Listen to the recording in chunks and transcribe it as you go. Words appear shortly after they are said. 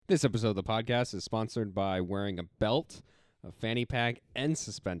This episode of the podcast is sponsored by wearing a belt, a fanny pack, and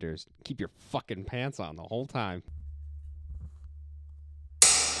suspenders. Keep your fucking pants on the whole time.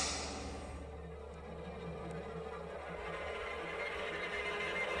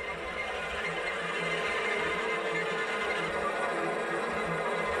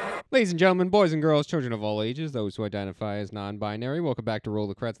 Ladies and gentlemen, boys and girls, children of all ages, those who identify as non-binary, welcome back to Roll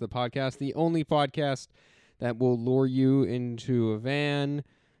the Credits, the podcast, the only podcast that will lure you into a van,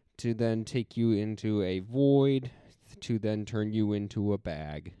 to then take you into a void, to then turn you into a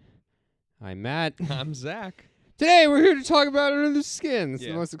bag. I'm Matt. I'm Zach. Today we're here to talk about Under the Skin. It's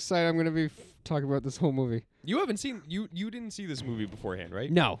Yeah. the most excited I'm going to be talking about this whole movie. You haven't seen you didn't see this movie beforehand,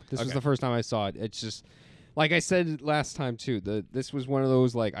 right? No, this was Okay. the first time I saw it. It's just, like I said last time too, this was one of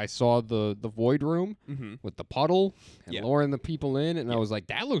those, like, I saw the void room Mm-hmm. with the puddle and Yeah. luring the people in, and I Yeah. was like,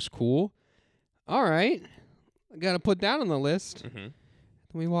 that looks cool. All right. I got to put that on the list. Mm-hmm. And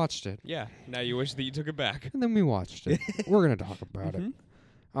we watched it. Yeah. Now you wish that you took it back. And then we watched it. We're going to talk about it. Mhm.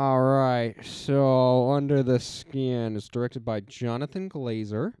 All right. So, Under the Skin is directed by Jonathan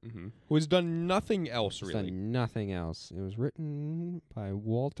Glazer. Mm-hmm. Who has done nothing else He's really? done nothing else. It was written by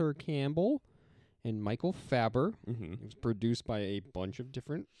Walter Campbell and Michael Faber. Mm-hmm. It was produced by a bunch of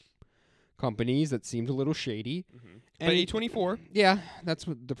different companies that seemed a little shady. Mm-hmm. And But A24. Yeah, that's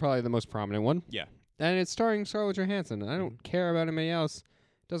probably the most prominent one. Yeah. And it's starring Scarlett Johansson. I don't care about anybody else.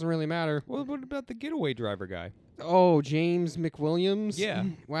 Doesn't really matter. Well, what about the getaway driver guy? Oh, James McWilliams? Yeah.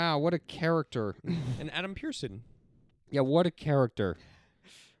 Wow, what a character. And Adam Pearson. Yeah, what a character.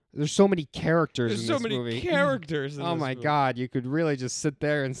 There's so many characters There's in so this many movie. characters in Oh this my movie. god, you could really just sit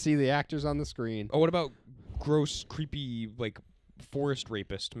there and see the actors on the screen. Oh, what about gross, creepy, like, forest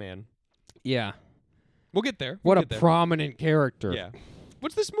rapist man? Yeah. We'll get there. What We'll a get there. prominent character. Yeah.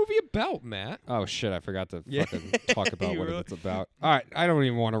 What's this movie about, Matt? Oh shit, I forgot to Yeah. fucking talk about You what really- it's about. All right, I don't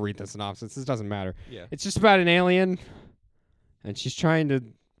even want to read the synopsis. This doesn't matter. Yeah. It's just about an alien, and she's trying to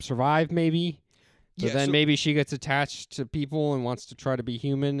survive, maybe. But Yeah, then so- maybe she gets attached to people and wants to try to be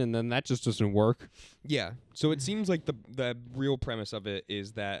human, and then that just doesn't work. Yeah. So it seems like the real premise of it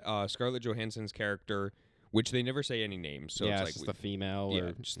is that Scarlett Johansson's character, which they never say any names, so yeah, it's it's like just the female. yeah,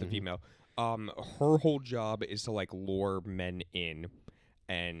 or, just the Mhm. female. Her whole job is to like lure men in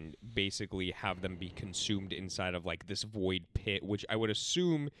and basically have them be consumed inside of like this void pit, which I would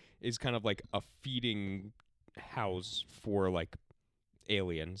assume is kind of like a feeding house for like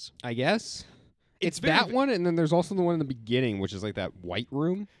aliens. I guess. It's very that vi- one, and then there's also the one in the beginning, which is like that white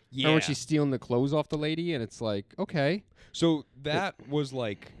room. Yeah. Remember when she's stealing the clothes off the lady, and it's like, okay. So that was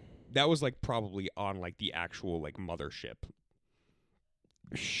like probably on like the actual like mothership.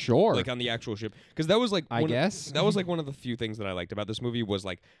 Sure. Like on the actual ship, because that was like I guess. that was like one of the few things that I liked about this movie was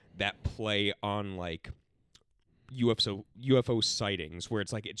like that play on like UFO sightings, where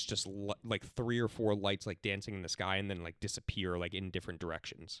it's like it's just like 3 or 4 lights like dancing in the sky and then like disappear like in different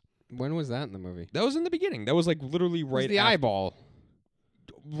directions. When was that in the movie? That was in the beginning. That was like literally It was right the eyeball.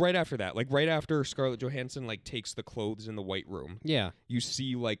 right after that, like right after Scarlett Johansson like takes the clothes in the white room. Yeah. You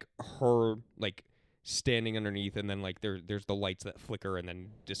see like her like standing underneath, and then like there's the lights that flicker and then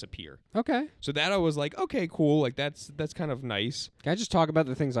disappear. Okay. So that I was like, okay, cool, like that's kind of nice. Can I just talk about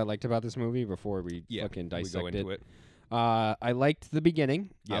the things I liked about this movie before we Yeah, fucking we dissect go into it. I liked the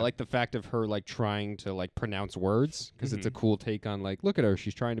beginning. I Yeah. liked the fact of her like trying to like pronounce words because it's a cool take on like, look at her,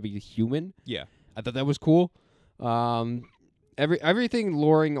 she's trying to be human. Yeah. I thought that was cool. Everything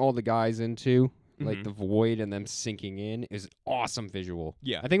luring all the guys into like Mhm. the void and them sinking in is awesome visual.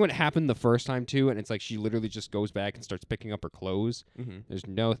 Yeah. I think when it happened the first time too, and it's like she literally just goes back and starts picking up her clothes.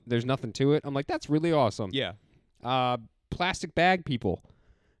 Mm-hmm. There's nothing to it. I'm like, that's really awesome. Yeah. Plastic bag people,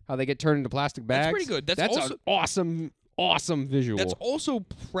 how they get turned into plastic bags. That's pretty good. That's also an awesome visual. that's also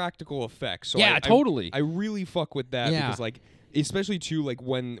practical effects. So yeah, totally. I really fuck with that Yeah. because like especially too like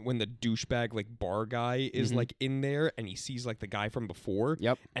when the douchebag like bar guy is Mhm. like in there and he sees like the guy from before.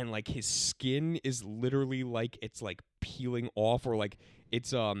 Yep. And like his skin is literally like it's like peeling off, or like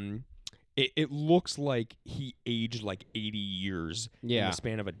it's it looks like he aged like 80 years in Yeah. the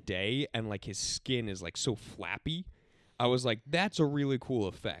span of a day, and like his skin is like so flappy. I was like, that's a really cool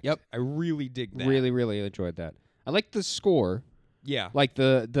effect. Yep. I really dig that. Really, really enjoyed that. I like the score, Yeah. like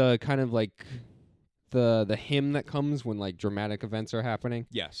the kind of like the hymn that comes when like dramatic events are happening.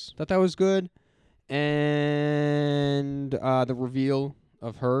 Yes. Thought that was good, and the reveal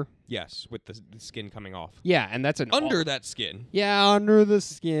of her. Yes, with the skin coming off. Yeah, and that's an Under that skin. Yeah, under the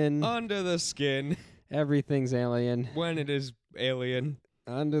skin. Under the skin. Everything's alien. When it is alien.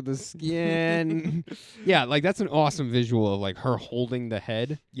 Under the skin. Yeah, like that's an awesome visual of like her holding the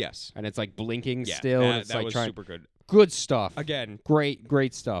head, Yes. and it's like blinking Yeah, still, and that, it's that like was trying. super good. Good stuff. Again,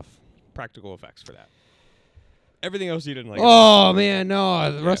 Great stuff. practical effects for that. Everything else you didn't like. Oh man,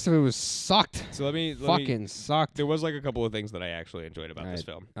 no, the rest of it was sucked. So let me Fucking sucked. There was like a couple of things that I actually enjoyed about this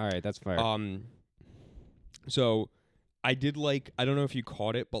film. All right, that's fair. So I did like, I don't know if you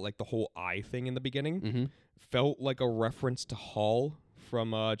caught it, but like the whole eye thing in the beginning felt like a reference to Hall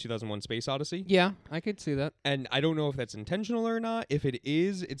from 2001: Space Odyssey. Yeah, I could see that. And I don't know if that's intentional or not. If it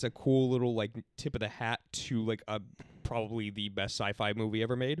is, it's a cool little like tip of the hat to like probably the best sci-fi movie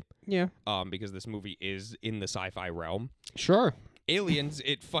ever made. Yeah. Because this movie is in the sci-fi realm. Sure. Aliens,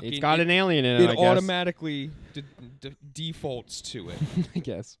 it's got an alien in it. It automatically defaults to it. I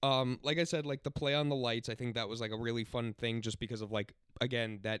guess. Like I said, like the play on the lights, I think that was like a really fun thing, just because of like,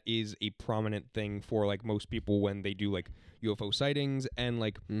 again, that is a prominent thing for like most people when they do like UFO sightings, and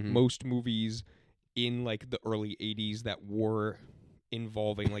like most movies in like the early 80s that were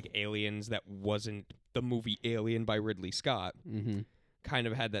involving like aliens that wasn't the movie Alien by Ridley Scott, kind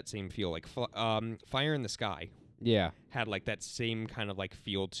of had that same feel. Like Fire in the Sky. Yeah. Had like that same kind of like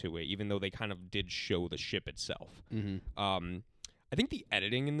feel to it, even though they kind of did show the ship itself. I think the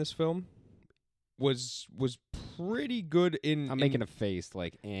editing in this film was pretty good I'm making a face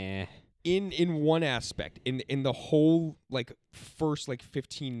like in one aspect. In the whole like first like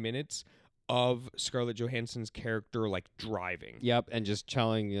 15 minutes of Scarlett Johansson's character like driving. Yep, and just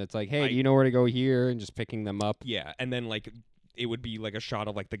telling it's like, hey, do you know where to go here, and just picking them up. Yeah, and then like it would be like a shot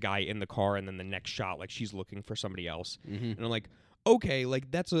of like the guy in the car, and then the next shot like she's looking for somebody else. And I'm like, okay, like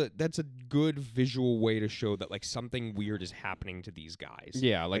that's a good visual way to show that like something weird is happening to these guys.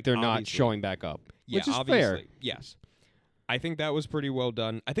 Yeah, like they're not showing back up. Yeah, which is obviously. fair. Yes. I think that was pretty well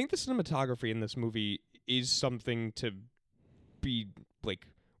done. I think the cinematography in this movie is something to be like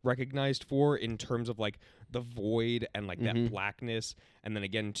recognized for, in terms of like the void and like that blackness, and then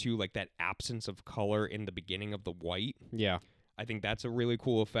again too like that absence of color in the beginning of the white. Yeah. I think that's a really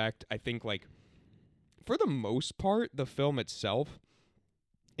cool effect. I think like for the most part the film itself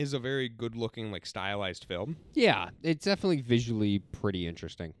is a very good looking like stylized film. Yeah, it's definitely visually pretty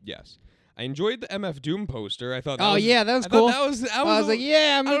interesting. Yes. I enjoyed the MF Doom poster. I thought that was cool. I was like,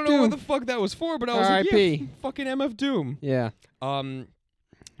 yeah, I don't know what the fuck that was for, but I was like, yeah, fucking MF Doom. Yeah.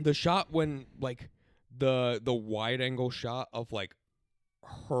 The shot when like the wide angle shot of like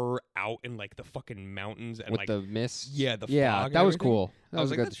her out in like the fucking mountains and with like the mist. Yeah, the fog. That was cool. That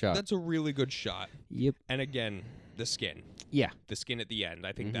was a good shot. That's a really good shot. Yep. And again, the skin. Yeah. The skin at the end.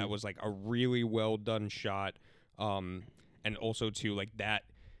 I think that was like a really well done shot. And also too like that.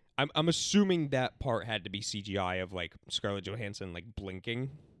 I'm assuming that part had to be CGI of like Scarlett Johansson like blinking.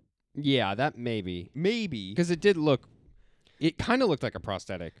 Yeah, that maybe because it kind of looked like a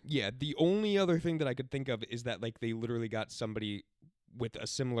prosthetic. Yeah, the only other thing that I could think of is that like they literally got somebody with a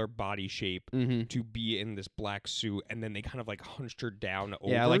similar body shape to be in this black suit, and then they kind of like hunched her down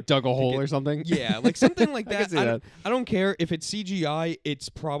over. Yeah, like dug a hole or something. Yeah, like something like that. I don't care if it's CGI. It's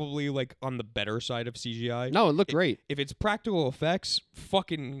probably like on the better side of CGI. No, it looked great. If it's practical effects,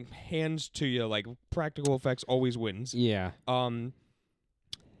 fucking hands to you. Like practical effects always wins. Yeah.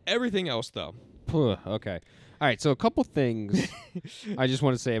 Everything else though. Okay. All right, so a couple things I just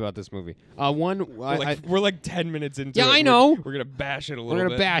want to say about this movie. One, we're like 10 minutes into it. Yeah, I know. We're gonna bash it a little bit. We're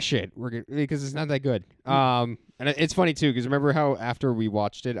gonna bash it. Because it's not that good. And it's funny too, because remember how after we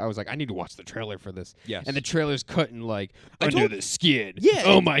watched it, I was like, I need to watch the trailer for this. Yes. And the trailer's cutting like under the skin. Yeah.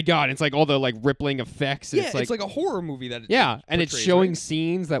 Oh my god! It's like all the like rippling effects. Yeah, it's like a horror movie that. And it's showing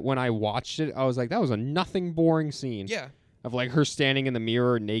scenes that when I watched it, I was like, that was a nothing boring scene. Yeah. Of like her standing in the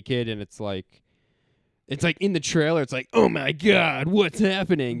mirror naked, and it's like in the trailer, it's like, oh my god, what's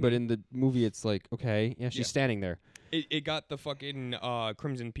happening? But in the movie, it's like, okay, yeah, she's standing there. It got the fucking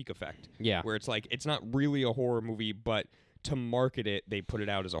Crimson Peak effect. Yeah. Where it's like, it's not really a horror movie, but to market it, they put it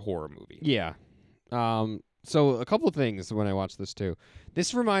out as a horror movie. Yeah. So a couple of things when I watched this too.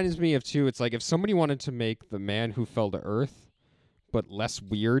 This reminds me of too, it's like if somebody wanted to make The Man Who Fell to Earth, but less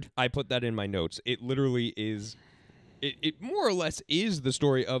weird. I put that in my notes. It literally is, it more or less is the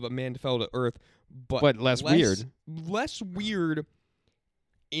story of a man fell to Earth, but less weird. Less weird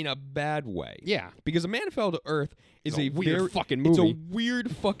in a bad way. Yeah. Because A Man Fell to Earth is a weird fucking movie. It's a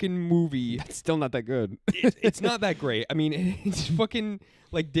weird fucking movie. It's still not that good. It's not that great. I mean, it's fucking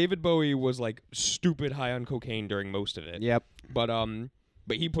like David Bowie was like stupid high on cocaine during most of it. Yep. But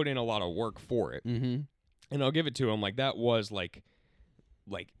he put in a lot of work for it. And I'll give it to him. Like that was like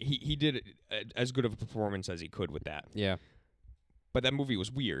he did as good of a performance as he could with that. Yeah. But that movie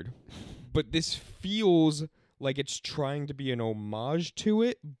was weird. But this feels like it's trying to be an homage to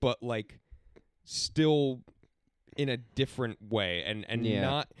it, but like still in a different way, and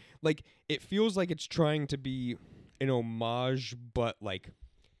not like it feels like it's trying to be an homage, but like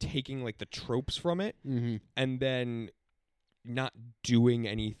taking like the tropes from it and then not doing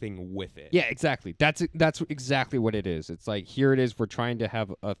anything with it. Yeah, exactly. That's exactly what it is. It's like, here it is. We're trying to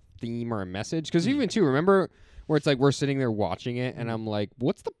have a theme or a message. Because even too, remember where it's like we're sitting there watching it, and I'm like,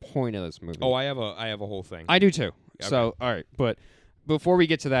 what's the point of this movie? Oh, I have a whole thing. I do too. Okay. So, all right, but before we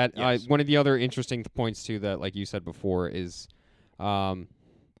get to that, Yes. one of the other interesting points too that, like you said before, is,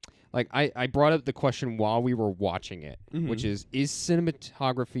 like I brought up the question while we were watching it, which is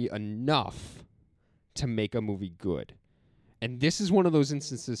cinematography enough to make a movie good? And this is one of those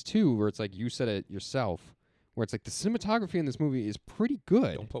instances too where it's like you said it yourself, where it's like the cinematography in this movie is pretty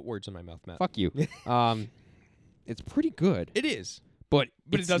good. Don't put words in my mouth, Matt. Fuck you. It's pretty good. It is. But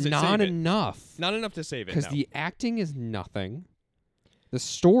it it's doesn't not save it. enough. Not enough to save it. Because No. the acting is nothing. The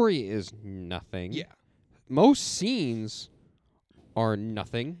story is nothing. Yeah. Most scenes are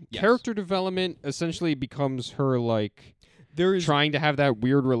nothing. Yes. Character development essentially becomes her like There is trying to have that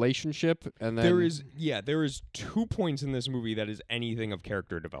weird relationship, and then there is 2 points in this movie that is anything of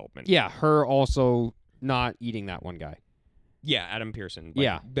character development. yeah, her also not eating that one guy. Yeah, Adam Pearson.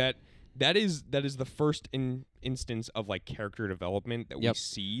 Yeah. That is the first instance of like character development that we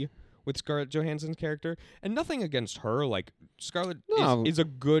see with Scarlett Johansson's character, and nothing against her. Like Scarlett is a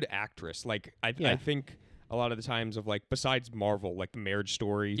good actress. Like I think a lot of the times of like besides Marvel, like the Marriage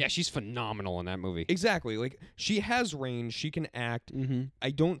Story. Yeah, she's phenomenal in that movie. Exactly. Like she has range. She can act. I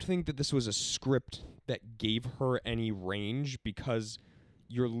don't think that this was a script that gave her any range because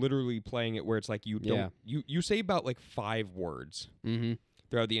you're literally playing it where it's like you don't you say about like 5 words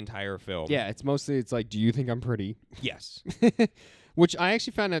throughout the entire film. Yeah, it's like, do you think I'm pretty? Yes. Which I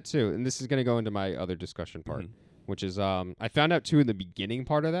actually found out too, and this is going to go into my other discussion part, which is I found out too in the beginning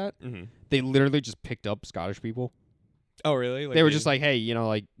part of that, they literally just picked up Scottish people. Oh, really? Like they were just like, hey,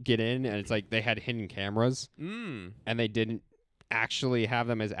 like get in, and it's like they had hidden cameras, Mm. and they didn't actually have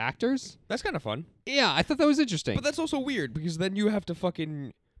them as actors. That's kind of fun. Yeah, I thought that was interesting. But that's also weird because then you have to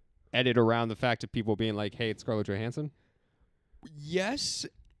fucking edit around the fact of people being like, hey, it's Scarlett Johansson. Yes,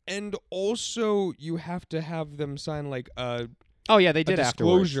 and also you have to have them sign like a they did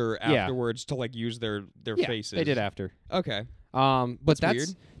disclosure afterwards to like use their faces. They did after. Okay. But that's weird.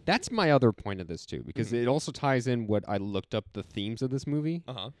 That's my other point of this too, because it also ties in what I looked up the themes of this movie.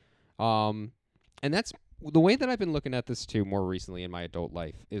 And that's the way that I've been looking at this too more recently in my adult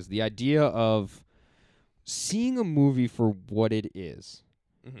life is the idea of seeing a movie for what it is.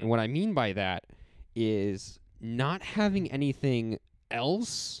 And what I mean by that is not having anything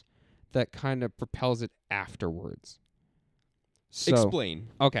else that kind of propels it afterwards. So, explain.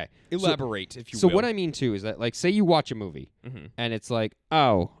 Okay. Elaborate, if you will. So what I mean, too, is that, like, say you watch a movie, and it's like,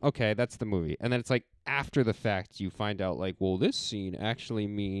 oh, okay, that's the movie. And then it's like, after the fact, you find out, like, well, this scene actually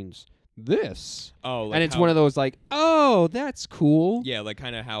means this. Oh, like and it's one of those, like, oh, that's cool. Yeah, like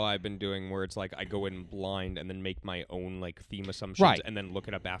kind of how I've been doing where it's like I go in blind and then make my own, like, theme assumptions Right. and then look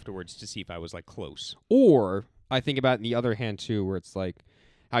it up afterwards to see if I was, like, close. Or I think about it in the other hand, too, where it's like,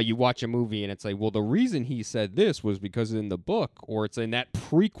 how you watch a movie and it's like, well, the reason he said this was because in the book, or it's in that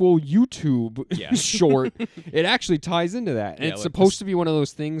prequel YouTube short, it actually ties into that. And it's like supposed to be one of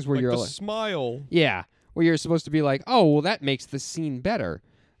those things where like you're the like, smile. Yeah, where you're supposed to be like, oh, well, that makes the scene better.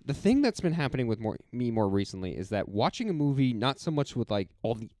 The thing that's been happening with me more recently is that watching a movie, not so much with like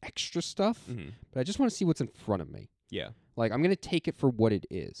all the extra stuff, but I just want to see what's in front of me. Yeah. Like, I'm going to take it for what it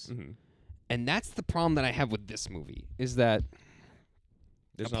is. And that's the problem that I have with this movie, is that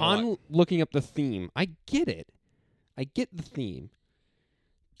upon looking up the theme, I get it. I get the theme.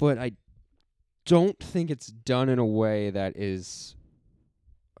 But I don't think it's done in a way that is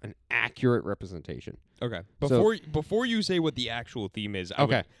an accurate representation. Okay. So- Before you say what the actual theme is,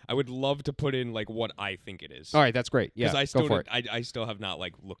 I would love to put in like what I think it is. All right, that's great. Yeah, Because go for it. I still have not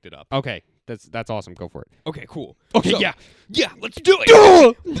like looked it up. Okay, that's awesome. Go for it. Okay, cool. Okay, So- yeah. let's do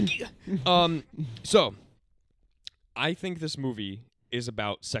it. So I think this movie is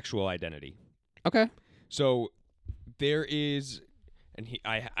about sexual identity. Okay. So there is, and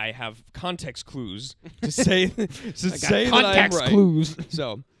I have context clues to say that I'm Context right. clues.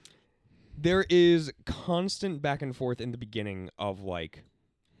 So there is constant back and forth in the beginning of like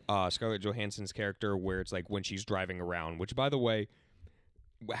Scarlett Johansson's character, where it's like when she's driving around. Which, by the way,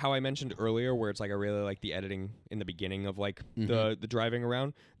 how I mentioned earlier, where it's like I really like the editing in the beginning of like the driving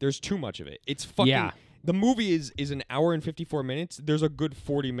around. There's too much of it. It's fucking. Yeah. The movie is an hour and 54 minutes. There's a good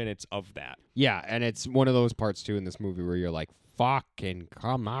 40 minutes of that. Yeah, and it's one of those parts too in this movie where you're like, "Fucking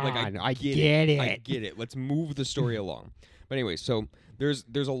come on, Like I get it. I get it. Let's move the story along." But anyway, so there's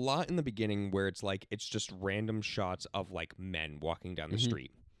a lot in the beginning where it's like it's just random shots of like men walking down the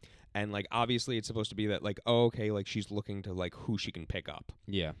street. And like obviously it's supposed to be that like, oh, okay, like she's looking to like who she can pick up.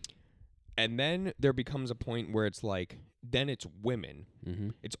 Yeah. And then there becomes a point where it's like, then it's women. Mm-hmm.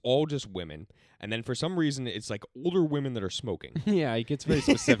 It's all just women. And then for some reason, it's like older women that are smoking. Yeah, it gets very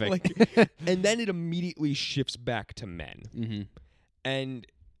specific. And then it immediately shifts back to men. Mm-hmm. And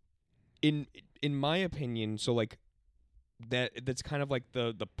in my opinion, so like that's kind of like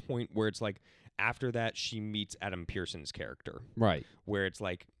the point where it's like after that she meets Adam Pearson's character. Right. Where it's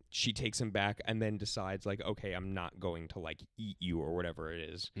like she takes him back and then decides like, okay, I'm not going to like eat you or whatever it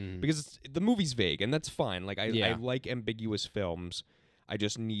is. Because the movie's vague, and that's fine. Like I like ambiguous films. I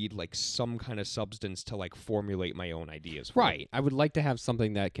just need like some kind of substance to like formulate my own ideas for. Right. I would like to have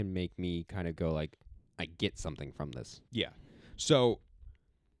something that can make me kind of go like, I get something from this. Yeah. So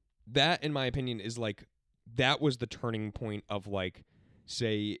that, in my opinion, is like, that was the turning point of like,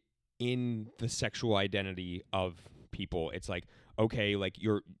 say, in the sexual identity of people. It's like, okay, like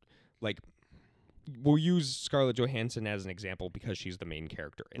you're like, we'll use Scarlett Johansson as an example because she's the main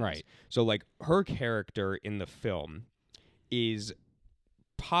character in Right. this. So like her character in the film is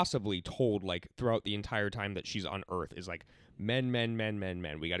possibly told like throughout the entire time that she's on Earth is like, men.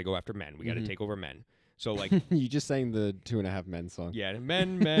 We got to go after men. We got to take over men. So like you just sang the 2.5 Men song. yeah,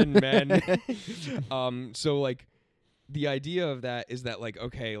 men. So like the idea of that is that like,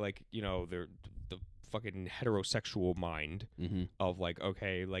 okay, like, you know, the fucking heterosexual mind of like,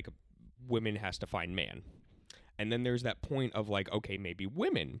 okay, like women has to find man. And then there's that point of like, okay, maybe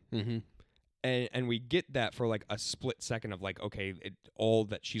women. And we get that for like a split second of like, okay, all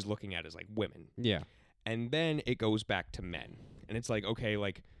that she's looking at is like women. Yeah. And then it goes back to men. And it's like, okay,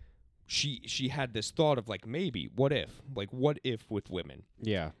 like she had this thought of like, maybe, what if with women?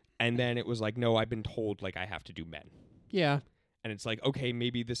 Yeah. And then it was like, no, I've been told like I have to do men. Yeah. And it's like, okay,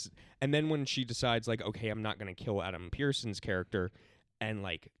 maybe this. And then when she decides like, okay, I'm not going to kill Adam Pearson's character and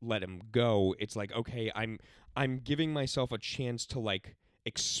like let him go, it's like, okay, I'm giving myself a chance to like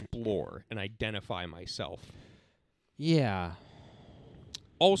explore and identify myself. Yeah.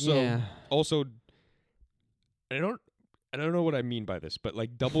 Also, I don't know what I mean by this, but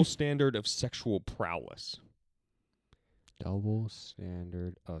like double standard of sexual prowess. Double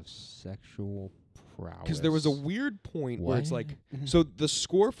standard of sexual prowess. Because there was a weird point where it's What? like, so the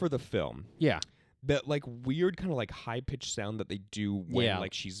score for the film, Yeah. that like weird kind of like high pitched sound that they do when Yeah.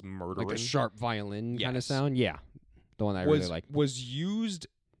 like she's murdering, Like the sharp violin kind of Yes. sound. Yeah. The one I really like. was used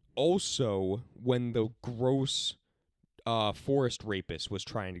also when the gross forest rapist was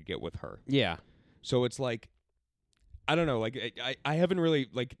trying to get with her. Yeah. So it's like, I don't know, like I haven't really,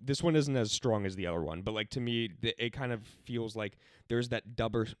 like, this one isn't as strong as the other one, but like to me it kind of feels like there's that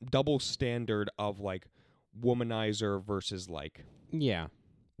double standard of like womanizer versus like Yeah.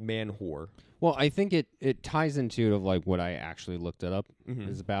 man whore. Well, I think it ties into of like what I actually looked it up Mhm.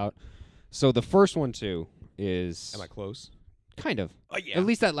 is about. So the first one too is Am I close? kind of. Oh yeah. At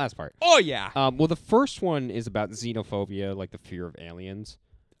least that last part. Oh yeah. Well, the first one is about xenophobia, like the fear of aliens.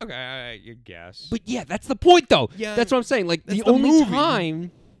 Okay, I guess. But yeah, that's the point, though. Yeah, That's what I'm saying. Like, that's the the only movie.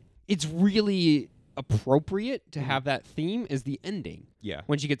 time it's really appropriate to have that theme is the ending yeah.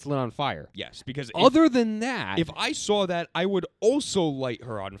 when she gets lit on fire. Yes, because Other than that, if I saw that, I would also light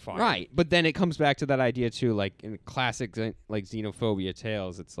her on fire. right? But then it comes back to that idea too, like in classic like xenophobia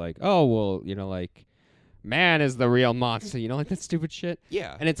tales. It's like, oh well, you know, like man is the real monster. You know, like that stupid shit.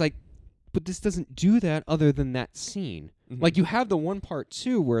 Yeah. And it's like, but this doesn't do that other than that scene. Mhm. Like you have the one part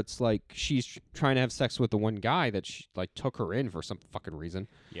too where it's like she's trying to have sex with the one guy that she, like took her in for some fucking reason.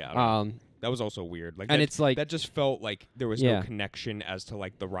 Yeah. I don't know. That was also weird. Like, and that, it's like that just felt like there was Yeah. no connection as to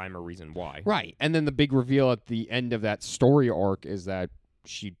like the rhyme or reason why. right. And then the big reveal at the end of that story arc is that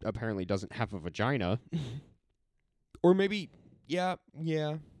she apparently doesn't have a vagina, Or maybe, yeah.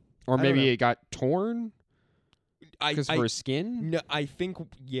 or I don't maybe know. it got torn because of I her skin. no, I think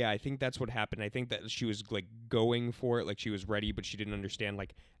that's what happened. I think that she was like going for it, like she was ready, but she didn't understand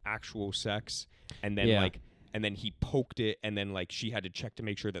like actual sex, and then Yeah. like. And then he poked it, and then like she had to check to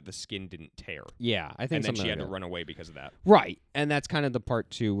make sure that the skin didn't tear. Yeah, I think And then something she had like to that. run away because of that. Right, and that's kind of the part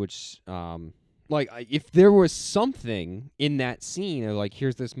too, which, if there was something in that scene of like,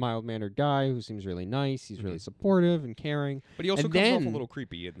 here's this mild-mannered guy who seems really nice, he's really supportive and caring. But he also And comes off a then- little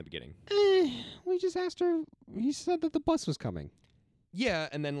creepy in the beginning. We just asked her. He said that the bus was coming. Yeah,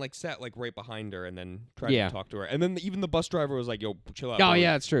 and then like sat like right behind her, and then tried Yeah. to talk to her. And then even the bus driver was like, "Yo, chill out." Oh bro.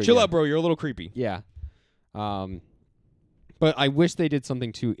 yeah, it's true. chill yeah. out, bro. You're a little creepy. Yeah. But I wish they did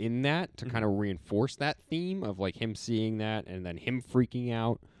something too in that to kind of reinforce that theme of like him seeing that and then him freaking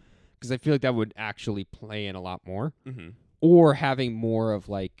out, because I feel like that would actually play in a lot more. Mm-hmm. Or having more of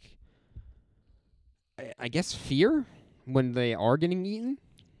like, I guess fear when they are getting eaten.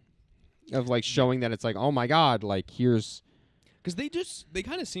 of like showing that it's like, oh my god, like here's because they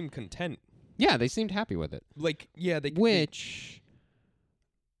kind of seem content. Yeah, they seemed happy with it. Like, yeah, which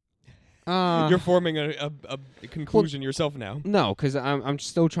you're forming a conclusion yourself now. No, because I'm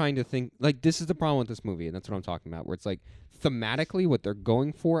still trying to think. Like, this is the problem with this movie, and that's what I'm talking about. Where it's like thematically, what they're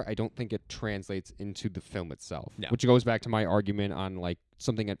going for, I don't think it translates into the film itself. No. Which goes back to my argument on like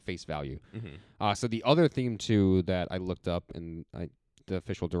something at face value. Mm-hmm. So the other theme too that I looked up and the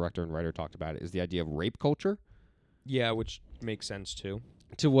official director and writer talked about it is the idea of rape culture. Yeah, which makes sense too.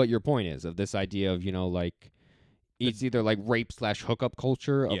 To what your point is of this idea of, you know, like it's either like rape / hookup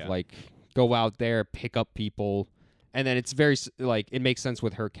culture of like go out there, pick up people. And then it's very, like, it makes sense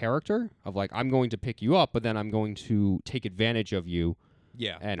with her character of, like, I'm going to pick you up, but then I'm going to take advantage of you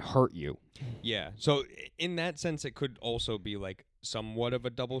and hurt you. Yeah. So in that sense, it could also be, like, somewhat of a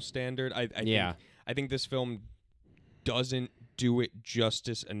double standard. I think this film doesn't do it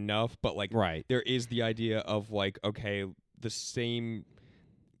justice enough, but, like, there is the idea of, like, okay, there's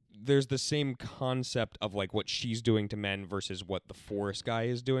the same concept of, like, what she's doing to men versus what the forest guy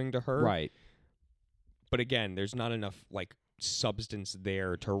is doing to her. Right. But again, there's not enough like substance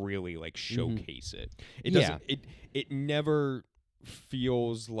there to really like showcase it. It Yeah. doesn't. It never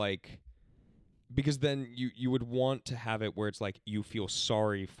feels like, because then you would want to have it where it's like you feel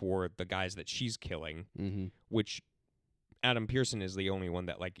sorry for the guys that she's killing, which Adam Pearson is the only one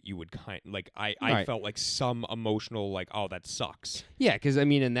that like you would I felt like some emotional like, oh, that sucks. Yeah, because I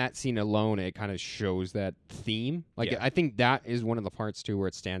mean in that scene alone it kind of shows that theme. Like I think that is one of the parts too where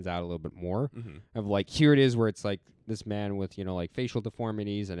it stands out a little bit more of like here it is where it's like this man with, you know, like facial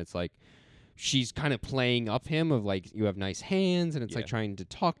deformities and it's like she's kind of playing up him of like you have nice hands and it's like trying to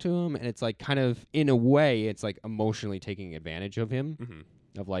talk to him and it's like kind of in a way it's like emotionally taking advantage of him.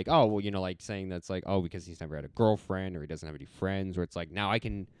 Of like, oh, well, you know, like saying that's like, oh, because he's never had a girlfriend or he doesn't have any friends, where it's like, now I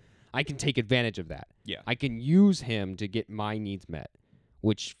can take advantage of that. Yeah. I can use him to get my needs met,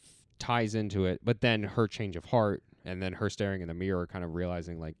 which ties into it. But then her change of heart and then her staring in the mirror kind of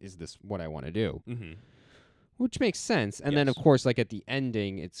realizing, like, is this what I want to do? Which makes sense. And then, of course, like at the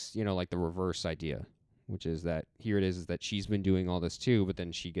ending, it's, you know, like the reverse idea, which is that here it is that she's been doing all this too, but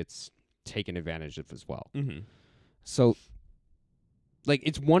then she gets taken advantage of as well. So... like,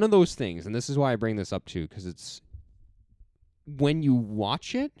 it's one of those things, and this is why I bring this up, too, because it's... when you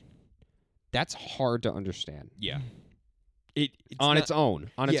watch it, that's hard to understand. Yeah. On its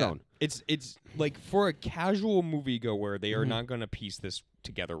own. It's like, for a casual moviegoer, they are not going to piece this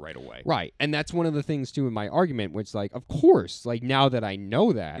together right away. Right, and that's one of the things, too, in my argument, which, like, of course, like, now that I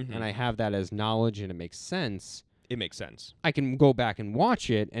know that, and I have that as knowledge and it makes sense... it makes sense. I can go back and watch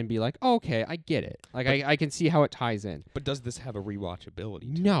it and be like, oh, okay, I get it. Like, I can see how it ties in. But does this have a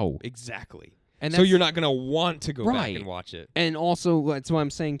rewatchability? No. Exactly. And so you're not going to want to go back and watch it. And also, that's what I'm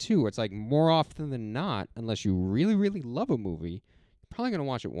saying, too. It's like, more often than not, unless you really, really love a movie, you're probably going to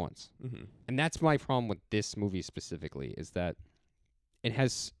watch it once. And that's my problem with this movie specifically, is that it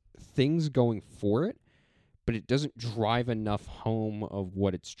has things going for it, but it doesn't drive enough home of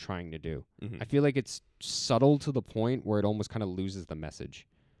what it's trying to do. I feel like it's subtle to the point where it almost kind of loses the message.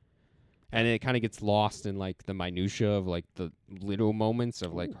 And it kind of gets lost in, like, the minutia of, like, the little moments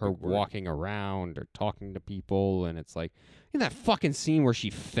of, like, her walking around or talking to people. And it's like, in that fucking scene where she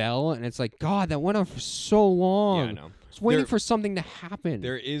fell, and it's like, God, that went on for so long. Yeah, I know. I was waiting for something to happen.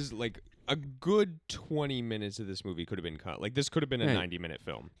 There is, like... a good 20 minutes of this movie could have been cut. Like, this could have been a 90-minute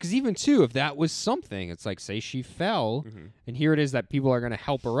film. Because even, too, if that was something, it's like, say she fell, and here it is that people are going to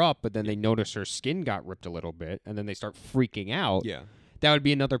help her up, but then they notice her skin got ripped a little bit, and then they start freaking out. Yeah. That would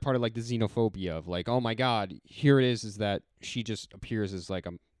be another part of, like, the xenophobia of, like, oh, my God, here it is that she just appears as, like,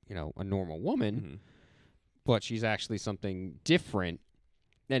 a normal woman, but she's actually something different,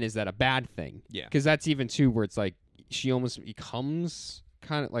 and is that a bad thing? Yeah. Because that's even, too, where it's like, she almost becomes...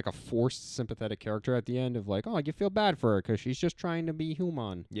 kind of like a forced sympathetic character at the end of like, oh, you feel bad for her because she's just trying to be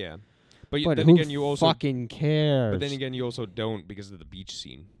human. Yeah, but then who again, you also fucking cares. But then again, you also don't because of the beach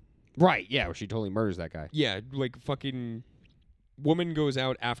scene. Right? Yeah, where she totally murders that guy. Yeah, like fucking woman goes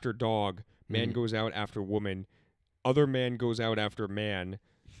out after dog, man goes out after woman, other man goes out after man.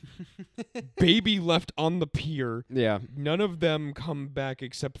 Baby left on the pier. Yeah, none of them come back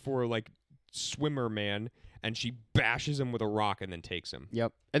except for like swimmer man. And she bashes him with a rock and then takes him.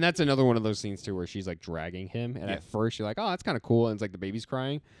 Yep. And that's another one of those scenes, too, where she's, like, dragging him. And at first, you're like, oh, that's kind of cool. And it's like the baby's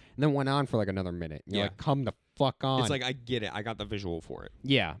crying. And then went on for, like, another minute. And you're like, come the fuck on. It's like, I get it. I got the visual for it.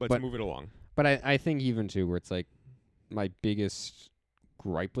 Yeah. Let's move it along. But I think even, too, where it's, like, my biggest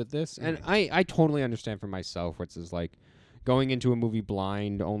gripe with this, and I totally understand for myself, where it's just, like, going into a movie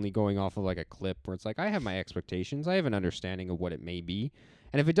blind, only going off of, like, a clip where it's like, I have my expectations. I have an understanding of what it may be.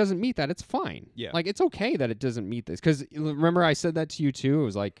 And if it doesn't meet that, it's fine. Yeah. Like, it's okay that it doesn't meet this. Because remember I said that to you, too? It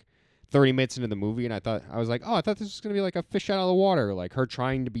was like 30 minutes into the movie, and I thought this was going to be like a fish out of the water, like her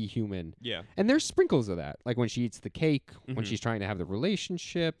trying to be human. Yeah. And there's sprinkles of that. Like when she eats the cake, when Mhm. she's trying to have the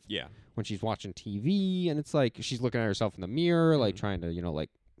relationship, Yeah. when she's watching TV, and it's like she's looking at herself in the mirror, like Mhm. trying to, like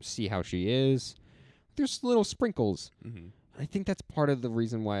see how she is. There's little sprinkles. Mm-hmm. I think that's part of the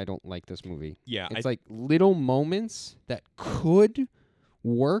reason why I don't like this movie. Yeah. It's like little moments that could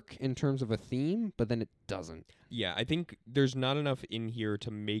work in terms of a theme, but then it doesn't. Yeah, I think there's not enough in here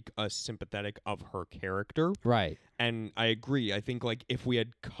to make us sympathetic of her character. Right. And I agree. I think like if we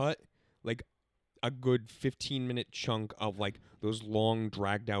had cut like a good 15-minute chunk of like those long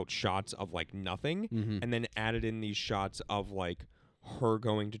dragged out shots of like nothing Mm-hmm. and then added in these shots of like her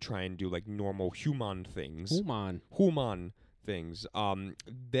going to try and do like normal human things. Human things.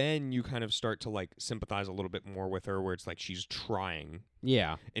 Then you kind of start to like sympathize a little bit more with her where it's like she's trying.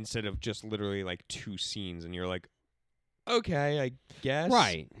 Yeah. Instead of just literally like 2 scenes and you're like, okay, I guess.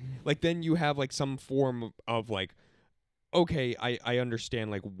 Right. Like then you have like some form of like, okay, I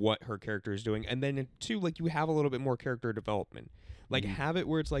understand like what her character is doing. And then too, like you have a little bit more character development. Like have it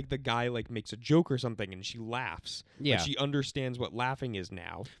where it's like the guy like makes a joke or something and she laughs. Yeah. Like she understands what laughing is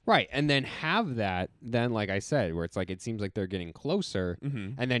now. Right. And then have that, then like I said, where it's like it seems like they're getting closer.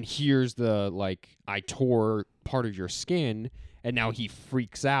 Mm-hmm. And then here's the like, I tore part of your skin, and now he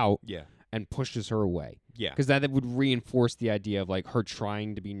freaks out Yeah. and pushes her away. Yeah. Because that would reinforce the idea of like her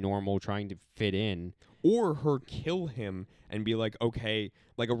trying to be normal, trying to fit in. Or her kill him and be like, okay,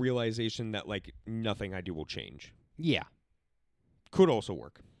 like a realization that like nothing I do will change. Yeah. Could also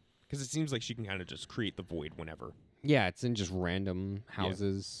work. Because it seems like she can kind of just create the void whenever. Yeah, it's in just random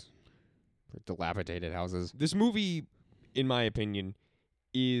houses, or dilapidated houses. This movie, in my opinion,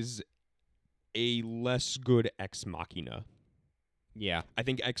 is a less good Ex Machina. Yeah. I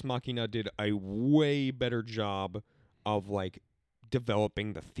think Ex Machina did a way better job of like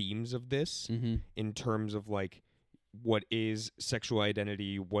developing the themes of this Mm-hmm. in terms of like what is sexual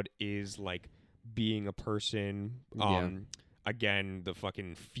identity, what is like being a person. Again, the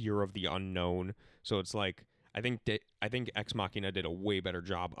fucking fear of the unknown. So it's like I think Ex Machina did a way better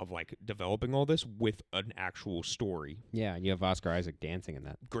job of like developing all this with an actual story. Yeah, and you have Oscar Isaac dancing in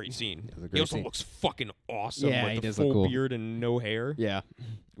that. Great scene. It was a He great also scene. looks fucking awesome Yeah, with he the does look full cool. beard and no hair. Yeah.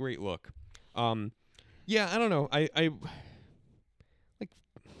 Great look. Yeah, I don't know. I like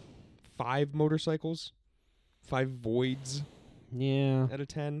 5 motorcycles, 5 voids Yeah. out of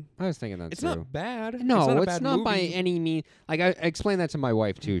 10. I was thinking that It's too. not bad. No, it's it's not, not by movie. any means. Like I explained that to my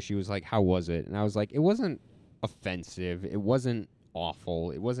wife too. She was like, "How was it?" And I was like, "It wasn't offensive. It wasn't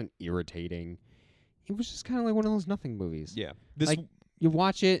awful. It wasn't irritating. It was just kind of like one of those nothing movies." Yeah. This Like, you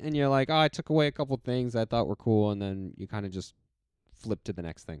watch it and you're like, "Oh, I took away a couple things I thought were cool," and then you kind of just flip to the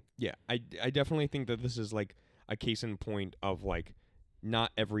next thing. yeah, I definitely think that this is like a case in point of like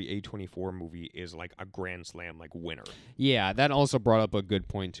not every A24 movie is like a grand slam like winner. Yeah, that also brought up a good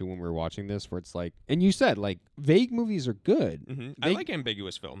point too when we were watching this, where it's like, and you said like vague movies are good. Mm-hmm. I like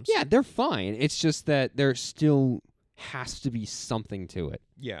ambiguous films. Yeah, they're fine. It's just that there still has to be something to it.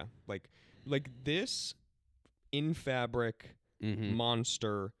 Yeah, like this, In Fabric, Mm-hmm.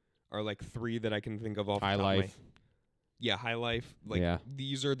 Monster are like 3 that I can think of off High the top of my- Life. Yeah, High Life. Like Yeah.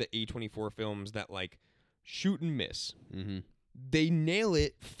 these are the A24 films that like shoot and miss. Mm-hmm. They nail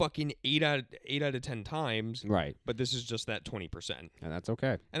it fucking 8 out of 10 times, Right, but this is just that 20%. and that's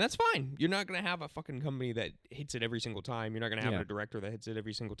okay. And that's fine. You're not going to have a fucking company that hits it every single time. You're not going to have Yeah. a director that hits it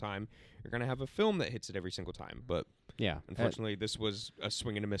every single time. You're going to have a film that hits it every single time. But Yeah, unfortunately, this was a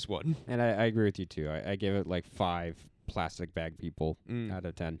swing and a miss one. and I agree with you too. I give it like 5 plastic bag people out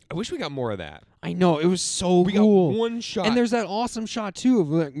of 10. I wish we got more of that. I know, it was so We cool. got one shot. And there's that awesome shot too of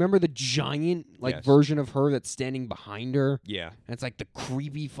like, remember the giant like Yes. version of her that's standing behind her, yeah. and it's like the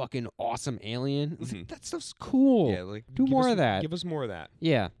creepy fucking awesome alien. It's like, Mhm. that stuff's cool. Yeah, like Do give more us- of that. Give us more of that.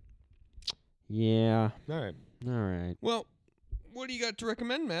 Yeah. Yeah. All right. All right. Well, what do you got to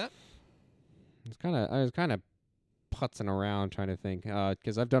recommend, Matt? I was kind of putzing around trying to think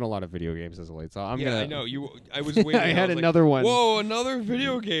because I've done a lot of video games as of late. So I'm yeah, gonna. I know you. I was waiting. I had was like, another one. Whoa, another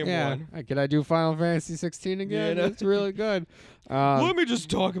video game Yeah. one. Could I do Final Fantasy 16 again? no. That's really good. Let me just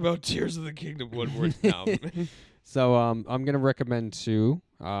talk about Tears of the Kingdom one more time. So I'm gonna recommend 2.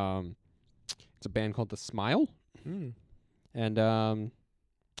 It's a band called The Smile, and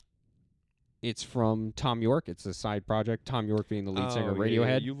it's from Tom York. It's a side project. Tom York being the lead singer of Yeah,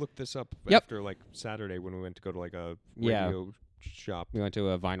 Radiohead. you looked this up Yep. after like Saturday when we went to go to like a Yeah. radio shop. We went to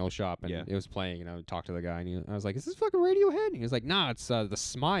a vinyl shop and Yeah. it was playing, and I talked to the guy, and I was like, "Is this fucking Radiohead?" And he was like, "Nah, it's The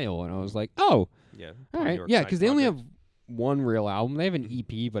Smile." And I was like, "Oh, Yeah. all Tom right, York yeah," side because they only have project. one real album. They have an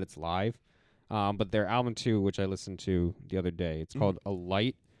EP, but it's live. But their album 2, which I listened to the other day, it's called A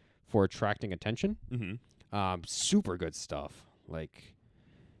Light for Attracting Attention. Super good stuff. Like,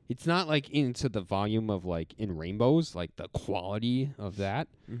 it's not like into the volume of like In Rainbows, like the quality of that,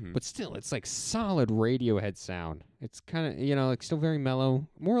 but still, it's like solid Radiohead sound. It's kind of, you know, like still very mellow,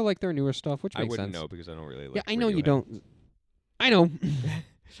 more like their newer stuff, which makes sense. I wouldn't know because I don't really like. Yeah, I know you Radiohead. don't. I know.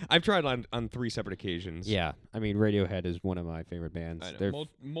 I've tried on 3 separate occasions. Yeah, I mean, Radiohead is one of my favorite bands. I know.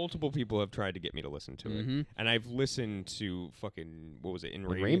 Multiple people have tried to get me to listen to it, and I've listened to fucking what was it In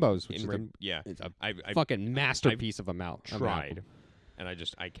Rainbows, which is yeah, it's a I've fucking masterpiece of a mouth. Tried, and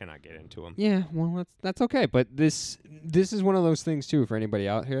I cannot get into them. Yeah, well, that's okay. But this is one of those things too for anybody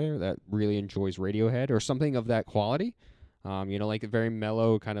out here that really enjoys Radiohead or something of that quality. You know, like a very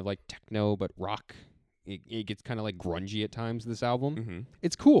mellow kind of like techno, but rock. It gets kind of like grungy at times, this album.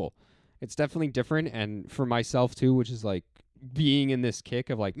 It's cool. It's definitely different. And for myself, too, which is like being in this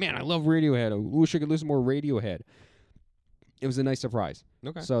kick of like, man, I love Radiohead. I wish I could listen more Radiohead. It was a nice surprise.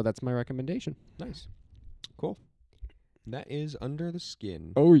 Okay. So that's my recommendation. Nice. Cool. That is Under the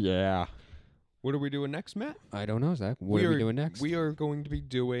Skin. Oh, yeah. What are we doing next, Matt? I don't know, Zach. What are we doing next? We are going to be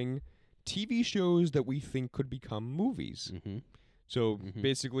doing TV shows that we think could become movies. So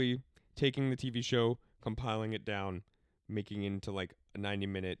basically taking the TV show, compiling it down, making it into like a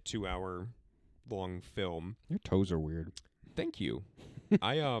 90-minute, 2-hour long film. Your toes are weird. Thank you.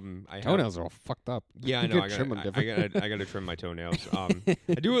 I toenails are all fucked up. Yeah, I know. I gotta trim my toenails.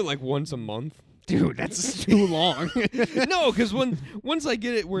 I do it like once a month. Dude, that's too long. No, because once I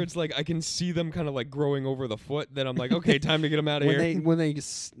get it where it's like I can see them kind of like growing over the foot, then I'm like, okay, time to get them out of here. When they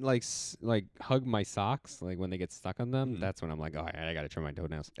just like hug my socks, like when they get stuck on them, that's when I'm like, all right, I gotta trim my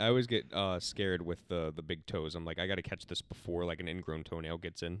toenails. I always get scared with the big toes. I'm like, I gotta catch this before like an ingrown toenail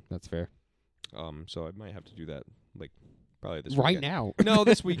gets in. That's fair. So I might have to do that like probably this right weekend. now. No,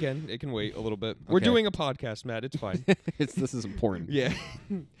 this weekend. It can wait a little bit. We're doing a podcast, Matt. It's fine. This is important. Yeah.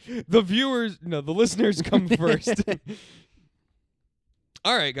 The listeners come first.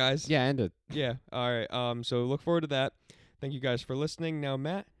 All right, guys. Yeah, end it. Yeah. All right. So look forward to that. Thank you guys for listening. Now,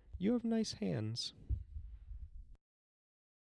 Matt, you have nice hands.